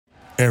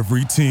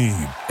Every team,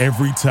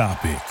 every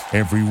topic,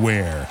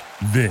 everywhere.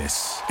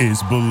 This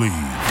is Believe.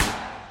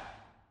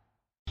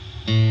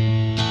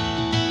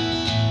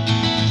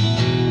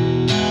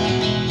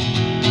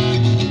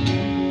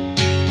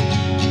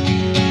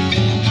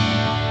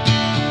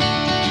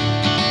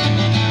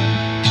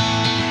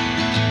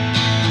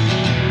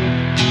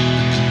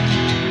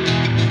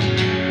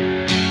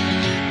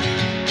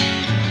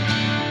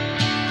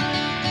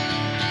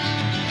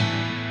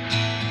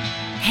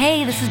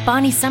 Hey, this is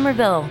Bonnie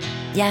Somerville.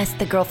 Yes,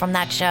 the girl from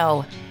that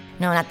show.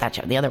 No, not that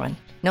show, the other one.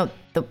 No,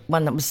 the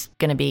one that was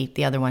going to be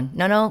the other one.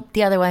 No,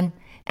 the other one.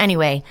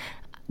 Anyway,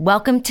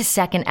 welcome to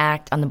Second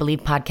Act on the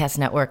Believe Podcast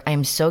Network. I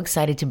am so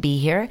excited to be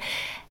here.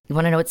 You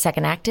want to know what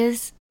Second Act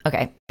is?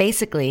 Okay,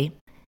 basically,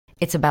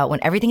 it's about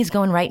when everything is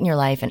going right in your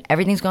life and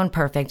everything's going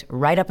perfect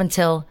right up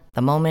until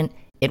the moment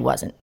it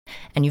wasn't.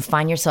 And you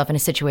find yourself in a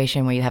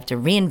situation where you have to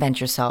reinvent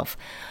yourself,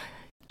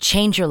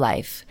 change your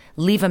life,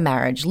 leave a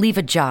marriage, leave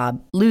a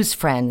job, lose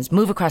friends,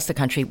 move across the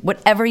country,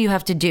 whatever you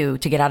have to do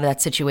to get out of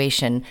that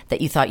situation that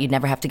you thought you'd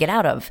never have to get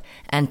out of.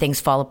 And things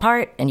fall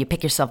apart and you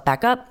pick yourself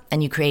back up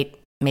and you create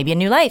maybe a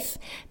new life,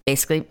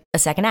 basically a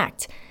second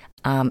act.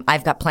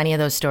 I've got plenty of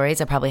those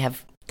stories. I probably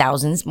have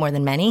thousands more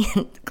than many.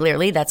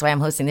 Clearly, that's why I'm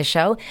hosting this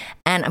show.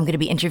 And I'm going to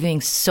be interviewing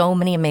so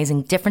many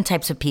amazing different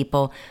types of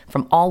people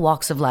from all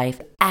walks of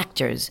life: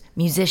 actors,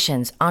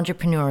 musicians,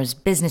 entrepreneurs,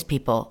 business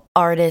people,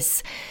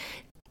 artists,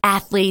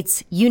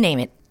 athletes, you name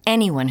it.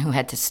 Anyone who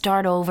had to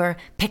start over,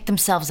 pick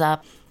themselves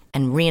up,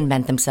 and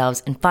reinvent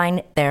themselves and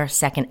find their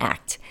second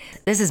act.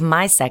 This is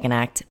my second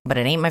act, but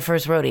it ain't my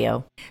first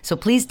rodeo. So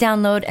please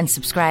download and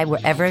subscribe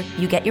wherever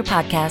you get your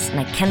podcasts, and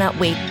I cannot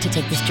wait to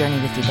take this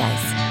journey with you guys.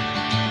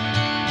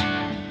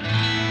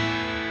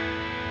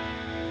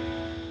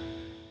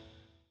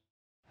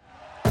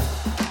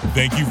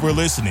 Thank you for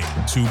listening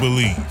to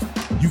Believe.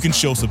 You can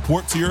show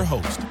support to your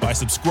host by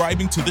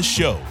subscribing to the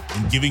show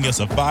and giving us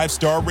a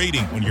 5-star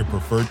rating on your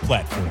preferred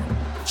platform.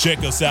 Check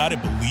us out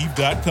at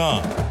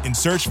Believe.com and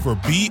search for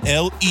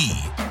BLEAV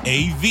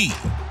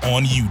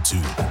on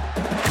YouTube.